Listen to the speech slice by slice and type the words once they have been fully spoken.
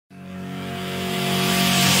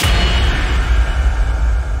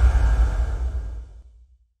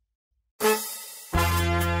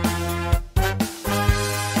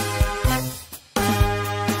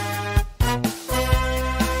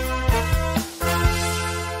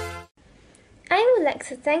like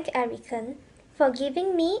to thank Erican for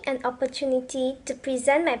giving me an opportunity to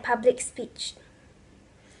present my public speech.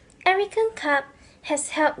 Erican Cup has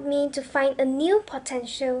helped me to find a new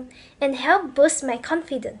potential and help boost my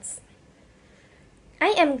confidence.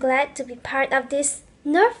 I am glad to be part of this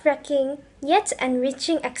nerve-wracking yet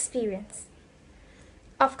enriching experience.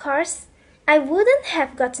 Of course, I wouldn't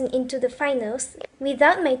have gotten into the finals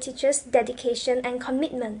without my teachers' dedication and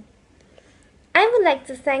commitment. I would like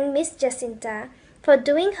to thank Miss Jacinta for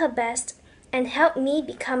doing her best and help me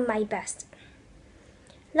become my best.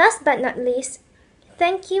 Last but not least,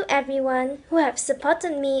 thank you everyone who have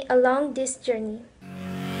supported me along this journey.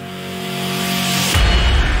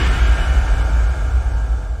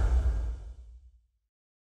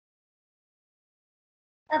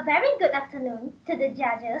 A very good afternoon to the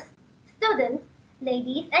judges, students,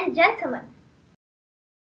 ladies and gentlemen.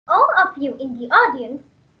 All of you in the audience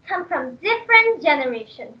come from different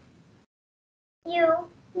generations. You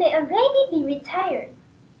may already be retired,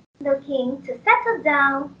 looking to settle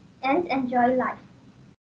down and enjoy life.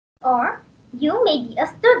 Or you may be a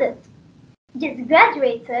student, just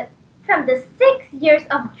graduated from the 6 years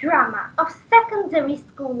of drama of secondary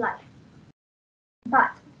school life. But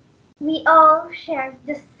we all share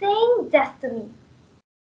the same destiny.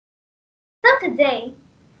 So today,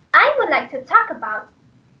 I would like to talk about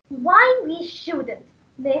why we shouldn't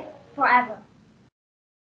live forever.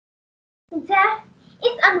 Death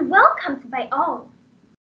is unwelcomed by all.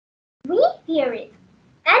 We fear it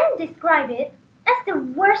and describe it as the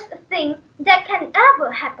worst thing that can ever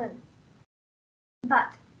happen. But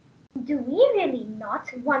do we really not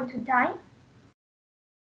want to die?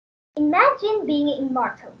 Imagine being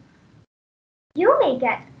immortal. You may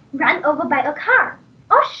get run over by a car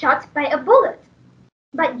or shot by a bullet,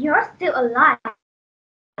 but you're still alive,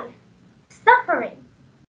 suffering.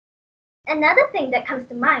 Another thing that comes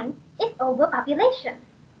to mind is overpopulation.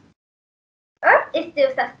 Earth is still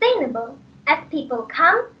sustainable as people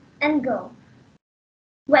come and go.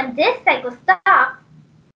 When this cycle stops,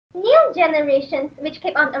 new generations which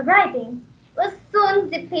keep on arriving will soon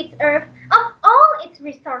deplete Earth of all its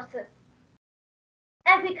resources.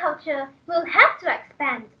 Agriculture will have to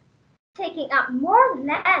expand, taking up more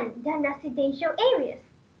land than residential areas.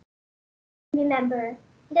 Remember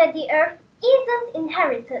that the Earth isn't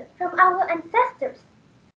inherited from our ancestors,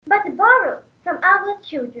 but borrowed from our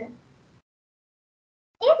children.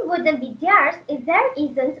 It wouldn't be theirs if there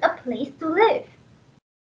isn't a place to live.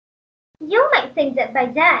 You might think that by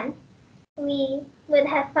then, we would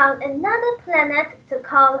have found another planet to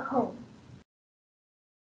call home.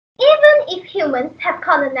 Even if humans have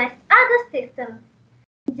colonized other systems,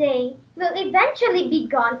 they will eventually be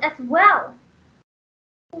gone as well.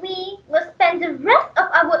 We will spend the rest of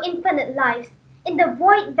our infinite lives in the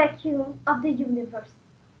void vacuum of the universe.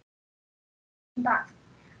 But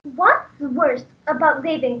what's worst about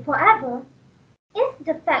living forever is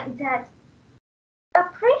the fact that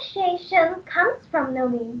appreciation comes from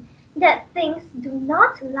knowing that things do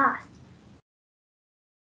not last.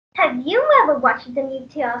 Have you ever watched the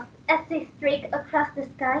meteors as they streak across the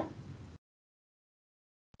sky?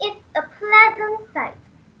 It's a pleasant sight,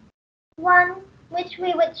 one which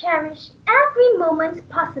we would cherish every moment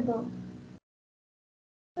possible.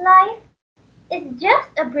 Life is just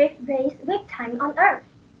a brief race with time on Earth.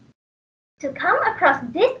 To come across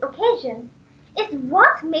these occasions is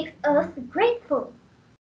what makes us grateful.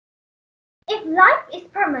 If life is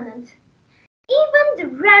permanent, even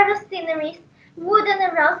the rarest sceneries wouldn't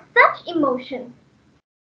arouse such emotions.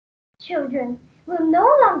 Children will no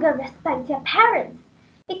longer respect their parents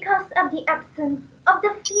because of the absence of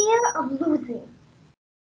the fear of losing.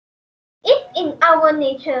 It's in our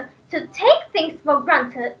nature to take things for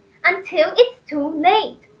granted until it's too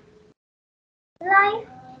late. Life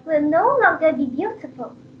will no longer be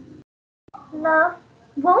beautiful. Love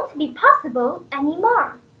won't be possible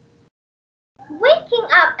anymore. Waking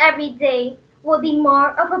up every day will be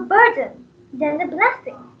more of a burden than a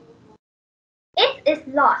blessing. It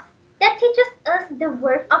is loss that teaches us the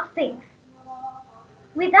worth of things.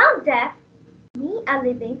 Without death, we are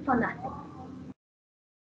living for nothing.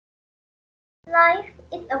 Life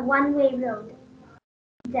is a one-way road.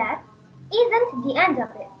 Death isn't the end of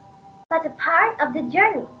it, but a part of the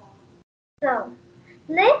journey. So,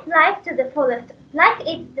 live life to the fullest like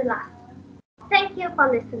it's the last. Thank you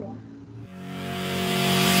for listening.